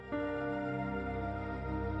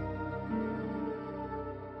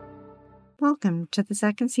Welcome to the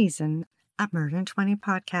second season of Murder in 20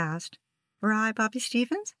 podcast, where I, Bobby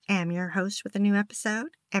Stevens, am your host with a new episode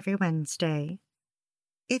every Wednesday.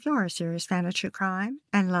 If you're a serious fan of true crime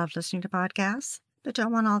and love listening to podcasts, but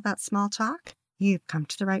don't want all that small talk, you've come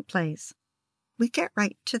to the right place. We get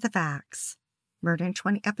right to the facts. Murder in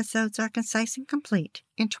 20 episodes are concise and complete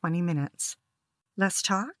in 20 minutes. Less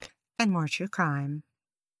talk and more true crime.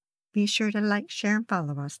 Be sure to like, share, and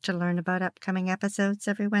follow us to learn about upcoming episodes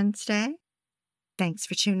every Wednesday. Thanks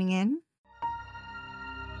for tuning in.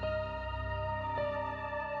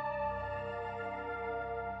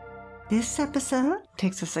 This episode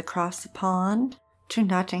takes us across the pond to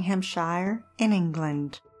Nottinghamshire in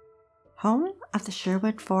England, home of the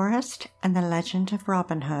Sherwood Forest and the legend of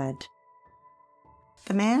Robin Hood.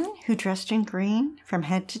 The man who dressed in green from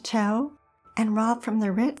head to toe and robbed from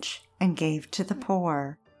the rich and gave to the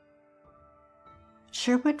poor.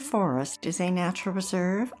 Sherwood Forest is a natural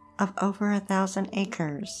reserve of over 1,000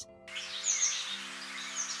 acres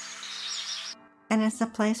and is the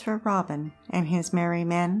place where Robin and his merry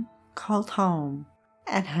men called home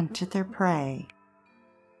and hunted their prey.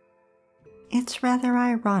 It's rather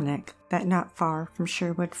ironic that not far from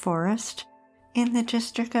Sherwood Forest, in the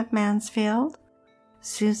district of Mansfield,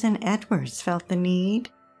 Susan Edwards felt the need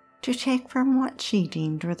to take from what she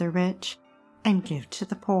deemed were the rich and give to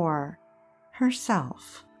the poor,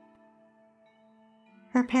 herself.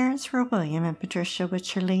 Her parents were William and Patricia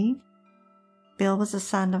Wycherley. Bill was the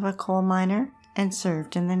son of a coal miner and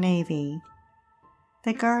served in the Navy.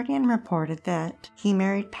 The Guardian reported that he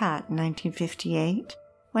married Pat in 1958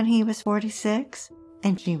 when he was 46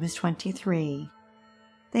 and she was 23.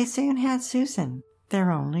 They soon had Susan,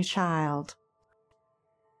 their only child.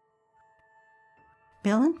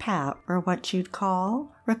 Bill and Pat were what you'd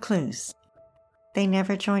call recluse. They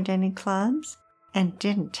never joined any clubs and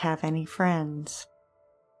didn't have any friends.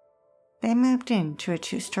 They moved into a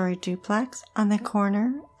 2-story duplex on the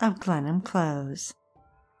corner of Glenham Close,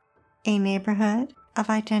 a neighborhood of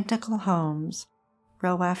identical homes,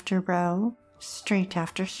 row after row, street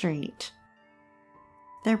after street.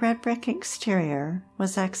 The red brick exterior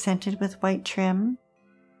was accented with white trim.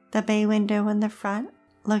 The bay window in the front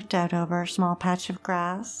looked out over a small patch of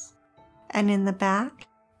grass, and in the back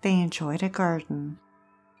they enjoyed a garden.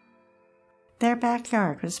 Their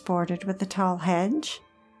backyard was bordered with a tall hedge.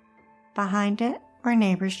 Behind it were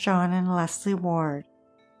neighbors John and Leslie Ward.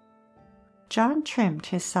 John trimmed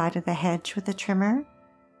his side of the hedge with a trimmer,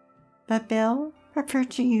 but Bill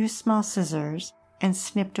preferred to use small scissors and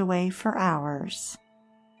snipped away for hours.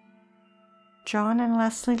 John and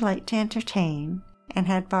Leslie liked to entertain and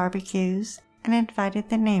had barbecues and invited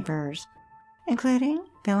the neighbors, including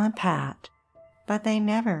Bill and Pat, but they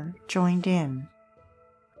never joined in.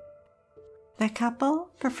 The couple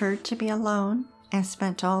preferred to be alone and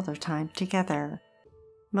spent all their time together,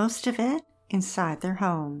 most of it inside their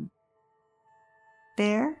home.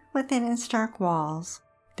 There, within its dark walls,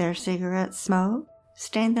 their cigarette smoke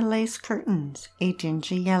stained the lace curtains a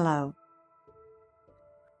dingy yellow.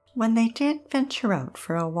 When they did venture out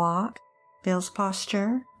for a walk, Bill's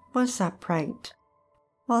posture was upright,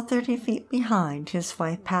 while 30 feet behind his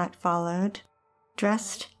wife Pat followed,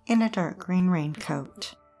 dressed in a dark green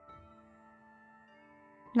raincoat.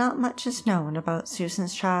 Not much is known about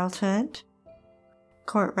Susan's childhood.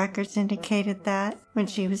 Court records indicated that, when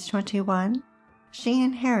she was 21, she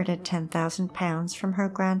inherited £10,000 from her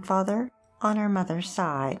grandfather on her mother's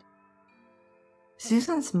side.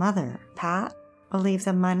 Susan's mother, Pat, believed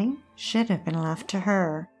the money should have been left to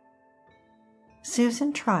her.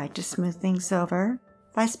 Susan tried to smooth things over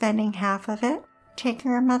by spending half of it taking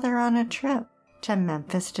her mother on a trip to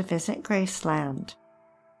Memphis to visit Graceland.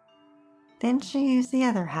 Then she used the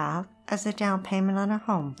other half as a down payment on a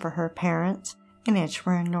home for her parents in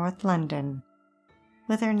Edgware, North London,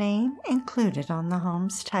 with her name included on the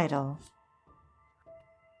home's title.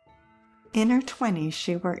 In her 20s,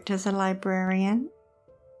 she worked as a librarian.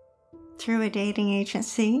 Through a dating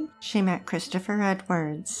agency, she met Christopher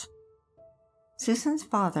Edwards. Susan's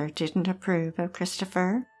father didn't approve of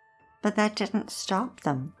Christopher, but that didn't stop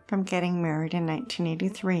them from getting married in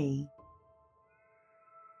 1983.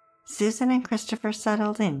 Susan and Christopher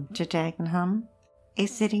settled in to Dagenham, a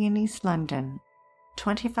city in East London,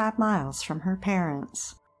 25 miles from her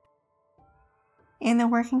parents. In the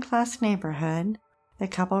working-class neighborhood, the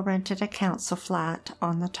couple rented a council flat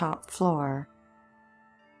on the top floor.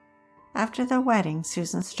 After the wedding,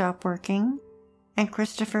 Susan stopped working, and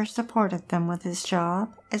Christopher supported them with his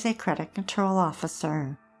job as a credit control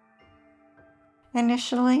officer.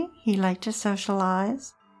 Initially, he liked to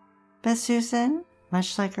socialize, but Susan,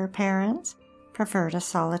 much like her parents, preferred a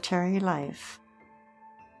solitary life.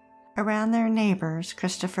 Around their neighbors,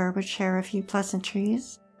 Christopher would share a few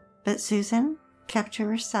pleasantries, but Susan kept to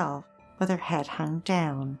herself with her head hung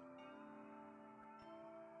down.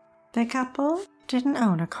 The couple didn't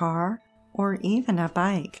own a car or even a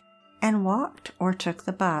bike and walked or took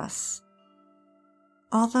the bus.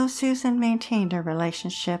 Although Susan maintained a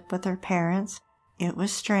relationship with her parents, it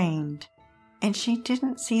was strained, and she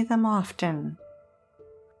didn't see them often.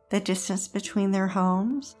 The distance between their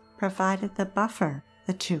homes provided the buffer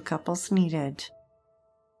the two couples needed.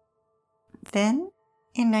 Then,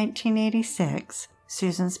 in 1986,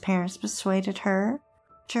 Susan's parents persuaded her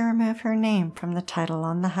to remove her name from the title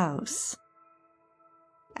on the house.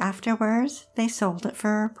 Afterwards, they sold it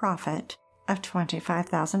for a profit of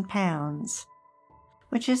 £25,000,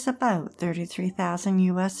 which is about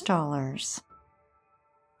 $33,000.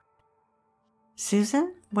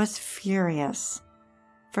 Susan was furious.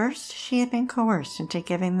 First, she had been coerced into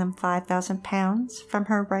giving them £5,000 from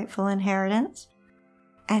her rightful inheritance,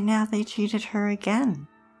 and now they cheated her again.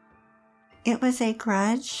 It was a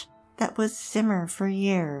grudge that would simmer for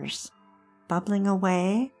years, bubbling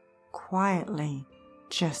away quietly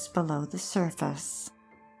just below the surface.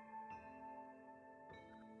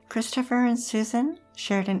 Christopher and Susan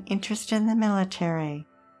shared an interest in the military,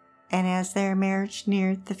 and as their marriage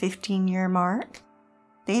neared the 15-year mark,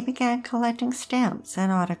 they began collecting stamps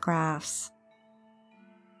and autographs.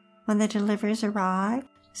 When the deliveries arrived,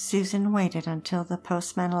 Susan waited until the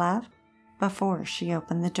postman left before she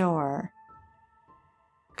opened the door.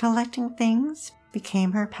 Collecting things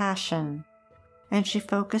became her passion, and she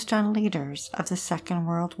focused on leaders of the Second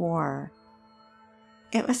World War.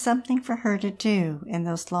 It was something for her to do in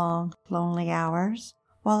those long, lonely hours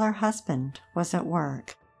while her husband was at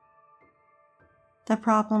work. The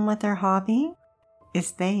problem with their hobby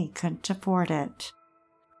is they couldn't afford it.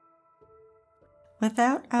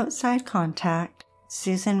 Without outside contact,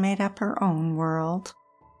 Susan made up her own world.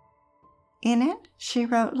 In it, she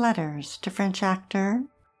wrote letters to French actor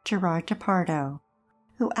Gerard Depardieu,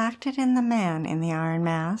 who acted in The Man in the Iron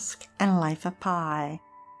Mask and Life of Pi.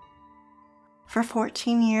 For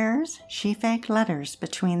 14 years, she faked letters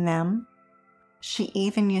between them. She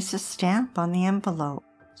even used a stamp on the envelope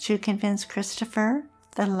to convince Christopher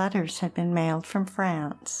the letters had been mailed from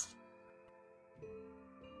France.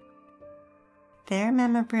 Their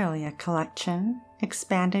memorabilia collection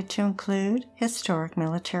expanded to include historic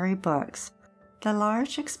military books, the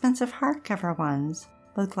large, expensive hardcover ones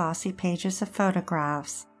with glossy pages of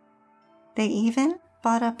photographs. They even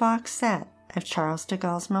bought a box set of Charles de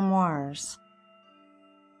Gaulle's memoirs.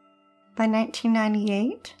 By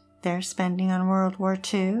 1998, their spending on World War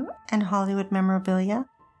II and Hollywood memorabilia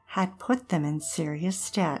had put them in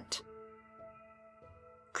serious debt.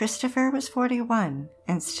 Christopher was 41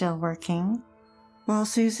 and still working, while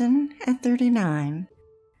Susan, at 39,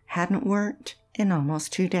 hadn't worked in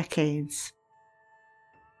almost 2 decades.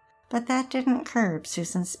 But that didn't curb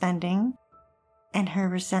Susan's spending, and her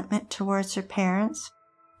resentment towards her parents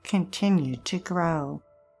continued to grow.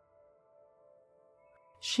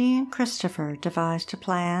 She and Christopher devised a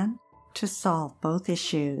plan to solve both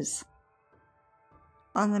issues.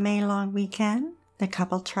 On the May long weekend, the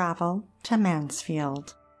couple traveled to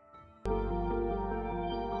Mansfield.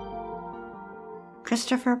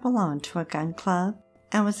 Christopher belonged to a gun club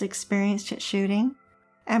and was experienced at shooting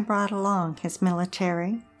and brought along his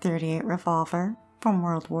military .38 revolver from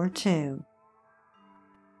World War II.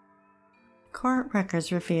 Court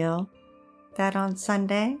records reveal that on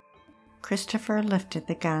Sunday, Christopher lifted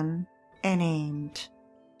the gun and aimed.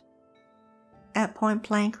 At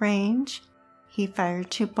point-blank range, he fired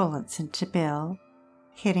 2 bullets into Bill,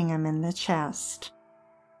 hitting him in the chest.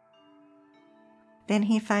 Then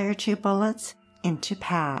he fired 2 bullets into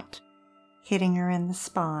Pat, hitting her in the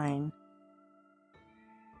spine.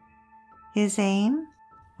 His aim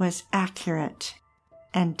was accurate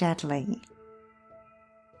and deadly.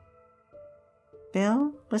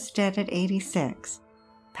 Bill was dead at 86.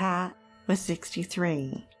 Pat was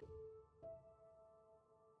 63.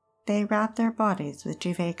 They wrapped their bodies with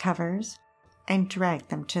duvet covers and dragged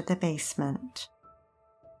them to the basement.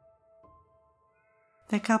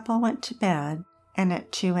 The couple went to bed and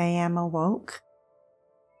at 2 a.m. awoke.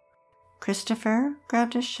 Christopher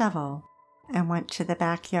grabbed a shovel and went to the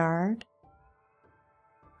backyard.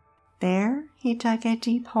 There he dug a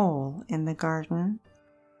deep hole in the garden.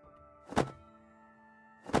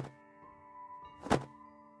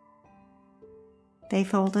 They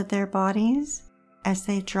folded their bodies as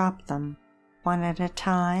they dropped them, one at a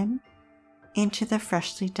time, into the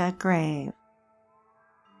freshly dug grave,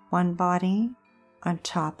 one body on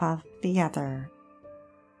top of the other.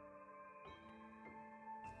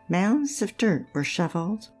 Mounds of dirt were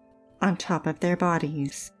shoveled on top of their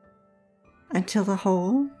bodies until the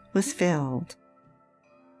hole was filled.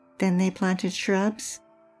 Then they planted shrubs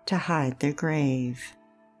to hide their grave.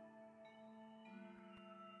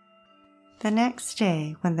 The next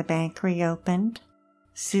day, when the bank reopened,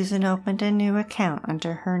 Susan opened a new account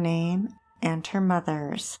under her name and her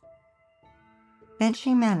mother's. Then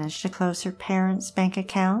she managed to close her parents' bank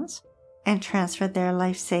accounts and transferred their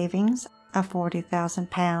life savings of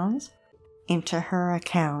 £40,000 into her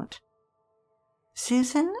account.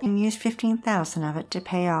 Susan used $15,000 of it to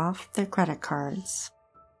pay off their credit cards.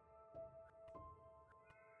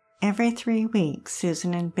 Every 3 weeks,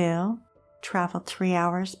 Susan and Bill traveled 3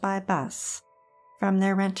 hours by bus from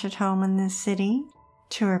their rented home in the city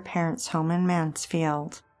to her parents' home in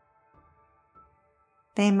Mansfield.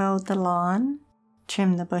 They mowed the lawn,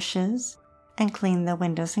 trimmed the bushes, and cleaned the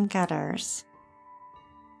windows and gutters.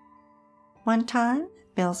 One time,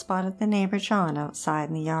 Bill spotted the neighbor John outside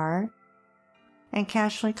in the yard and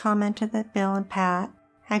casually commented that Bill and Pat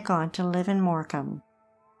had gone to live in Morecambe,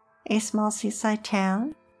 a small seaside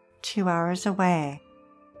town 2 hours away,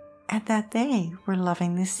 and that they were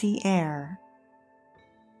loving the sea air.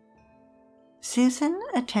 Susan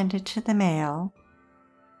attended to the mail.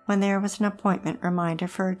 When there was an appointment reminder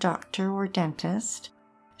for a doctor or dentist,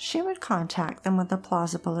 she would contact them with a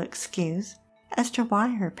plausible excuse as to why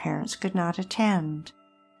her parents could not attend.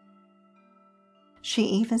 She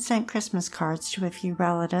even sent Christmas cards to a few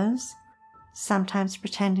relatives, sometimes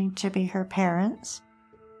pretending to be her parents,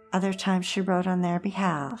 other times she wrote on their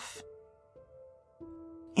behalf.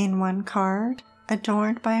 In one card,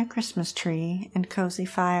 adorned by a Christmas tree and cozy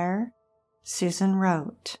fire, Susan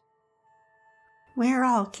wrote, "We are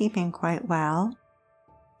all keeping quite well.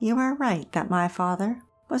 You are right that my father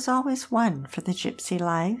was always one for the gypsy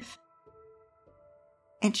life."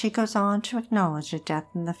 And she goes on to acknowledge a death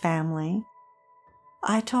in the family.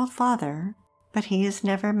 "I told father, but he has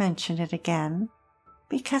never mentioned it again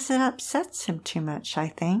because it upsets him too much, I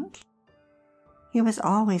think. He was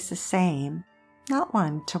always the same, not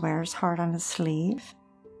one to wear his heart on his sleeve,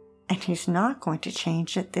 and he's not going to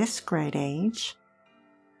change at this great age."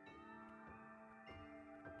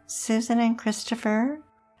 Susan and Christopher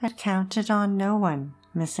had counted on no one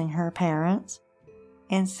missing her parents,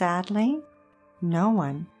 and sadly, no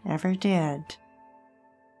one ever did.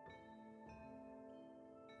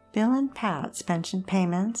 Bill and Pat's pension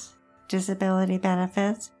payments, disability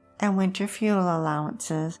benefits, and winter fuel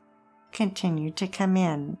allowances continued to come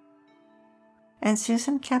in, and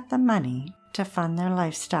Susan kept the money to fund their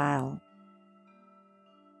lifestyle.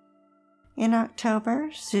 In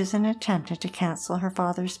October, Susan attempted to cancel her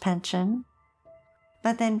father's pension,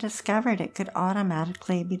 but then discovered it could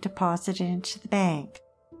automatically be deposited into the bank,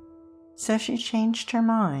 so she changed her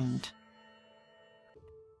mind.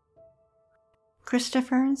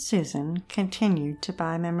 Christopher and Susan continued to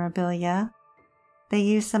buy memorabilia. They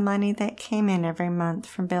used the money that came in every month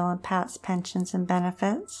from Bill and Pat's pensions and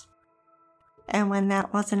benefits, and when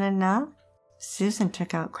that wasn't enough, Susan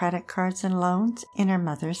took out credit cards and loans in her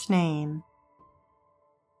mother's name.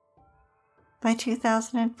 By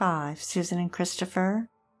 2005, Susan and Christopher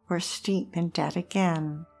were steep in debt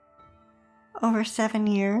again. Over 7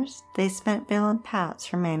 years, they spent Bill and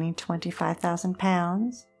Pat's remaining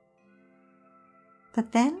 £25,000.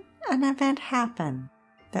 But then an event happened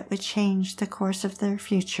that would change the course of their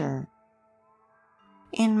future.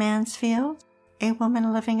 In Mansfield, a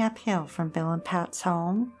woman living uphill from Bill and Pat's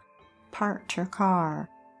home parked her car,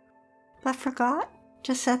 but forgot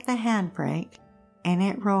to set the handbrake, and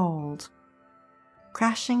it rolled,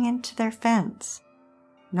 crashing into their fence,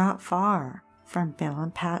 not far from Bill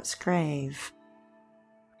and Pat's grave.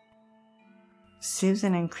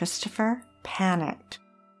 Susan and Christopher panicked.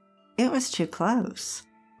 It was too close,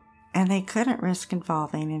 and they couldn't risk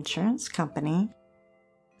involving an insurance company,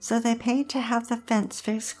 so they paid to have the fence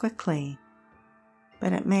fixed quickly.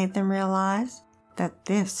 But it made them realize that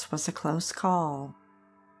this was a close call.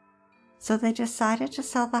 So they decided to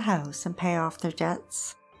sell the house and pay off their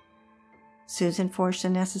debts. Susan forged the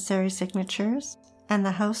necessary signatures, and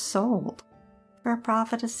the house sold for a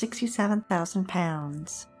profit of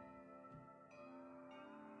 £67,000.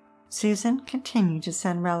 Susan continued to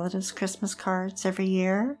send relatives Christmas cards every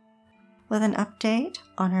year with an update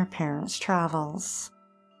on her parents' travels.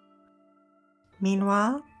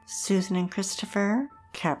 Meanwhile, Susan and Christopher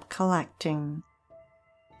kept collecting.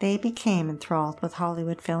 They became enthralled with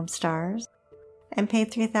Hollywood film stars and paid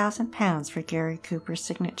 £3,000 for Gary Cooper's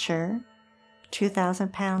signature,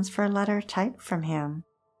 £2,000 for a letter typed from him,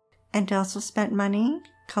 and also spent money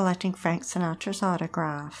collecting Frank Sinatra's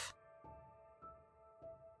autograph.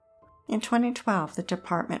 In 2012, the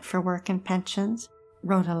Department for Work and Pensions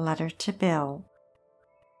wrote a letter to Bill.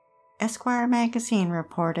 Esquire magazine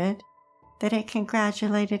reported that it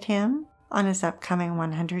congratulated him on his upcoming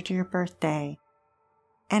 100-year birthday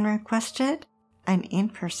and requested an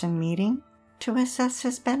in-person meeting to assess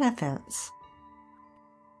his benefits.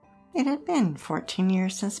 It had been 14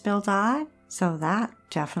 years since Bill died, so that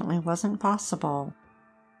definitely wasn't possible.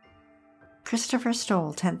 Christopher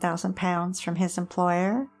stole £10,000 from his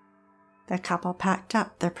employer. The couple packed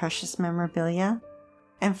up their precious memorabilia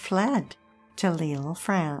and fled to Lille,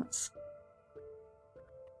 France.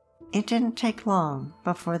 It didn't take long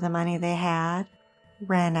before the money they had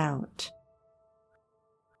ran out.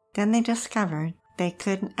 Then they discovered they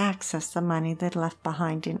couldn't access the money they'd left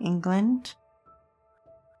behind in England.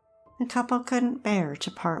 The couple couldn't bear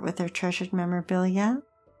to part with their treasured memorabilia,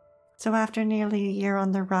 so after nearly a year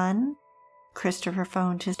on the run, Christopher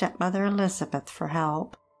phoned his stepmother Elizabeth for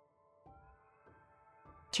help.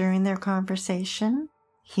 During their conversation,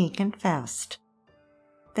 he confessed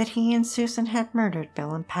that he and Susan had murdered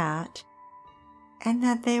Bill and Pat, and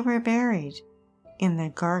that they were buried in the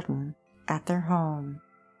garden at their home.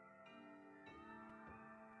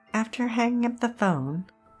 After hanging up the phone,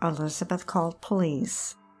 Elizabeth called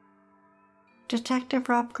police. Detective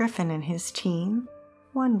Rob Griffin and his team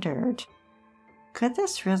wondered, could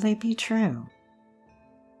this really be true?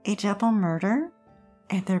 A double murder,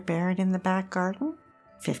 and they're buried in the back garden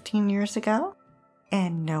 15 years ago,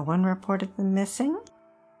 and no one reported them missing?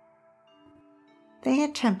 They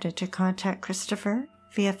attempted to contact Christopher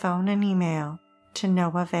via phone and email, to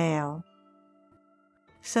no avail.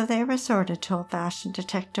 So they resorted to old-fashioned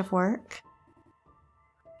detective work.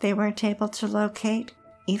 They weren't able to locate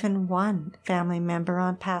even one family member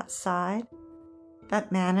on Pat's side,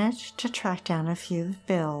 but managed to track down a few of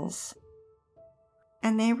Bill's.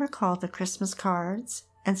 And they recalled the Christmas cards,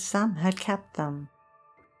 and some had kept them.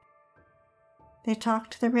 They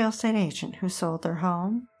talked to the real estate agent who sold their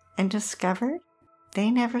home and discovered they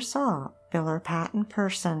never saw Bill or Pat in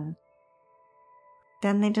person.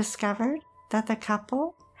 Then they discovered that the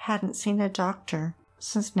couple hadn't seen a doctor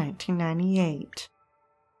since 1998.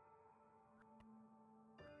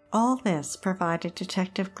 All this provided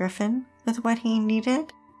Detective Griffin with what he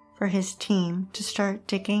needed for his team to start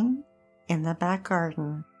digging in the back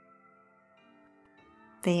garden.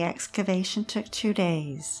 The excavation took 2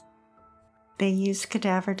 days. They used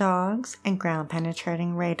cadaver dogs and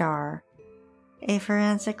ground-penetrating radar, a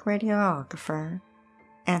forensic radiographer,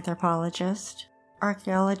 anthropologist,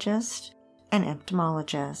 archaeologist, and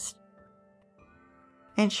entomologist.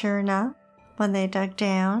 And sure enough, when they dug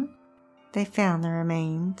down, they found the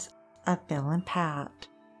remains of Bill and Pat.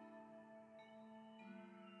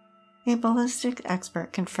 A ballistic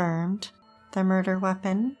expert confirmed the murder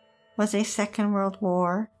weapon was a Second World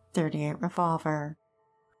War .38 revolver,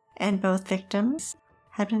 and both victims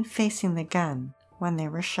had been facing the gun when they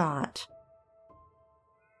were shot.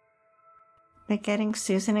 But getting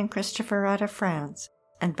Susan and Christopher out of France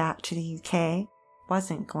and back to the UK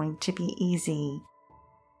wasn't going to be easy.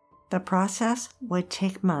 The process would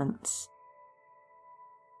take months.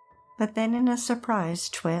 But then in a surprise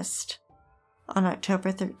twist, on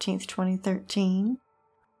October 13, 2013,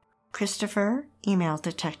 Christopher emailed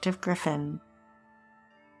Detective Griffin.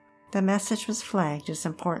 The message was flagged as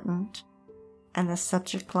important, and the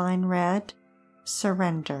subject line read,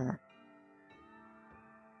 "Surrender."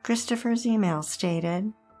 Christopher's email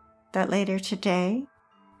stated that later today,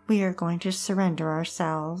 we are going to surrender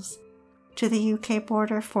ourselves to the UK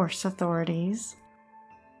Border Force authorities,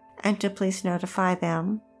 and to please notify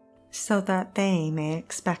them so that they may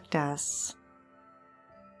expect us.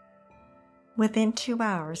 Within 2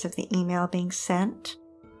 hours of the email being sent,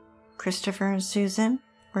 Christopher and Susan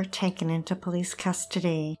were taken into police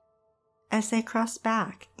custody as they crossed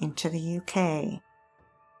back into the UK.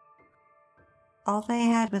 All they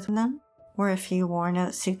had with them were a few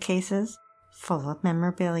worn-out suitcases full of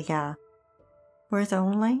memorabilia, worth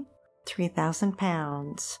only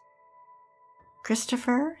 £3,000.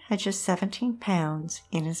 Christopher had just £17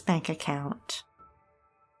 in his bank account.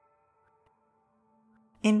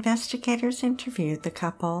 Investigators interviewed the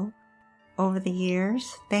couple. Over the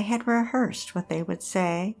years, they had rehearsed what they would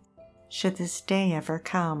say should this day ever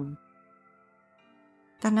come.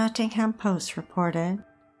 The Nottingham Post reported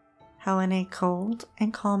how in a cold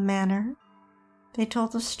and calm manner, they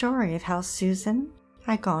told the story of how Susan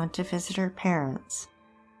had gone to visit her parents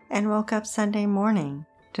and woke up Sunday morning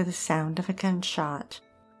to the sound of a gunshot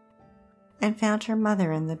and found her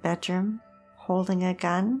mother in the bedroom holding a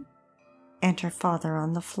gun and her father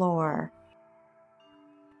on the floor.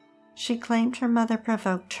 She claimed her mother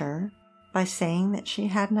provoked her by saying that she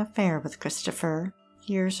had an affair with Christopher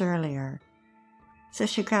years earlier, so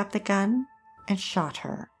she grabbed the gun and shot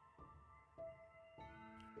her.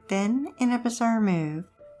 Then, in a bizarre move,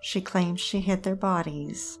 she claimed she hid their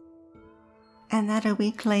bodies, and that a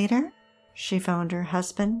week later, she phoned her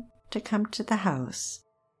husband to come to the house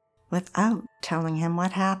without telling him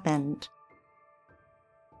what happened.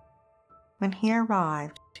 When he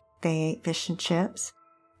arrived, they ate fish and chips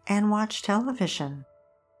and watched television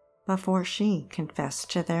before she confessed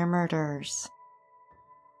to their murders.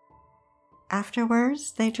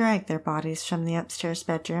 Afterwards, they dragged their bodies from the upstairs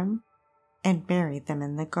bedroom and buried them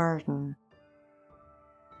in the garden.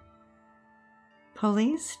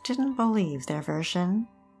 Police didn't believe their version.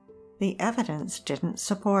 The evidence didn't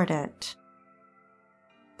support it.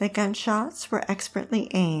 The gunshots were expertly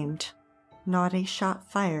aimed, not a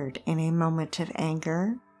shot fired in a moment of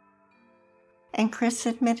anger. And Chris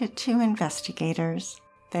admitted to investigators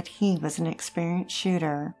that he was an experienced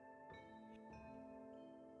shooter.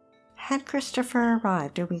 Had Christopher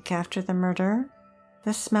arrived a week after the murder,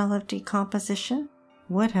 the smell of decomposition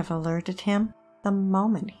would have alerted him the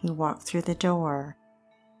moment he walked through the door.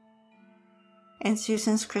 And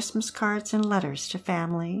Susan's Christmas cards and letters to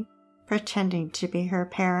family, pretending to be her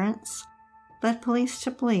parents, led police to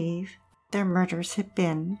believe their murders had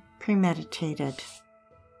been premeditated.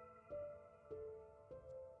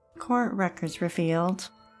 Court records revealed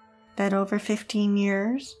that over 15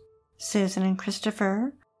 years, Susan and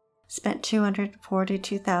Christopher spent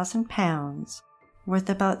 £242,000, worth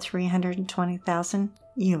about $320,000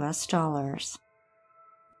 US.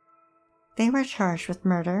 They were charged with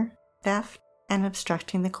murder, theft, and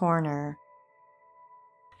obstructing the coroner.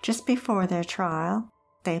 Just before their trial,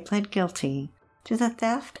 they pled guilty to the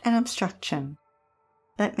theft and obstruction,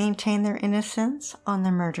 but maintained their innocence on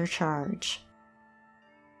the murder charge.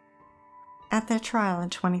 At their trial in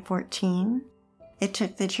 2014, it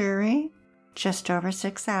took the jury just over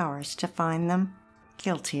 6 hours to find them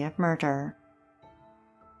guilty of murder.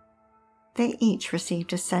 They each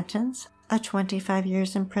received a sentence of 25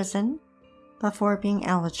 years in prison before being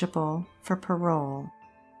eligible for parole.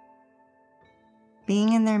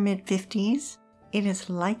 Being in their mid-50s, it is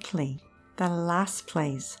likely the last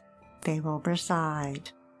place they will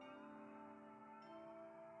reside.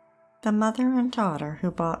 The mother and daughter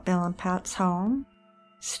who bought Bill and Pat's home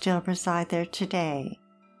still reside there today.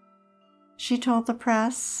 She told the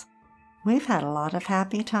press, "We've had a lot of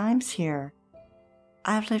happy times here.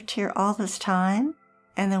 I've lived here all this time,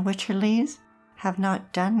 and the Wycherleys have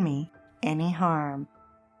not done me any harm.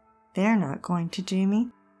 They're not going to do me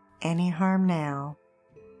any harm now."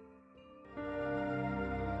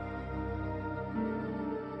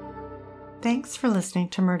 Thanks for listening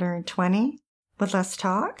to Murder in 20 with less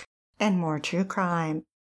talk and more true crime.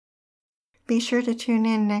 Be sure to tune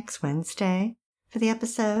in next Wednesday for the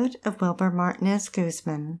episode of Wilbur Martinez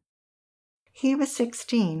Guzman. He was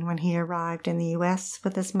 16 when he arrived in the U.S.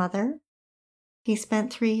 with his mother. He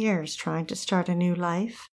spent 3 years trying to start a new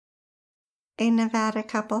life. A Nevada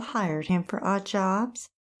couple hired him for odd jobs,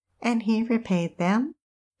 and he repaid them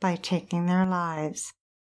by taking their lives.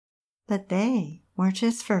 But they weren't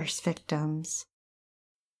his first victims.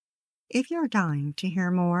 If you're dying to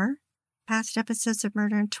hear more, past episodes of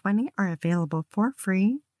Murder in 20 are available for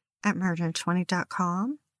free at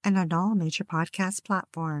murderin20.com and on all major podcast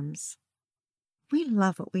platforms. We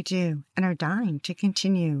love what we do and are dying to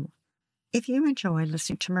continue. If you enjoy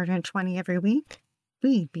listening to Murder in 20 every week,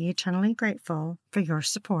 we'd be eternally grateful for your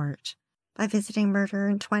support by visiting Murder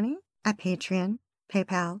in 20 at Patreon,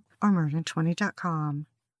 PayPal, or murderin20.com.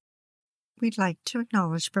 We'd like to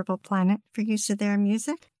acknowledge Purple Planet for use of their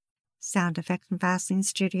music, sound effects from Vaseline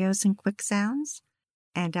Studios and Quick Sounds,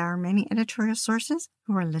 and our many editorial sources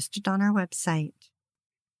who are listed on our website.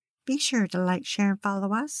 Be sure to like, share, and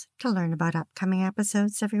follow us to learn about upcoming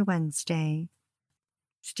episodes every Wednesday.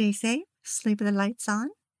 Stay safe, sleep with the lights on,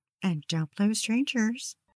 and don't play with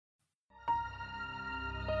strangers.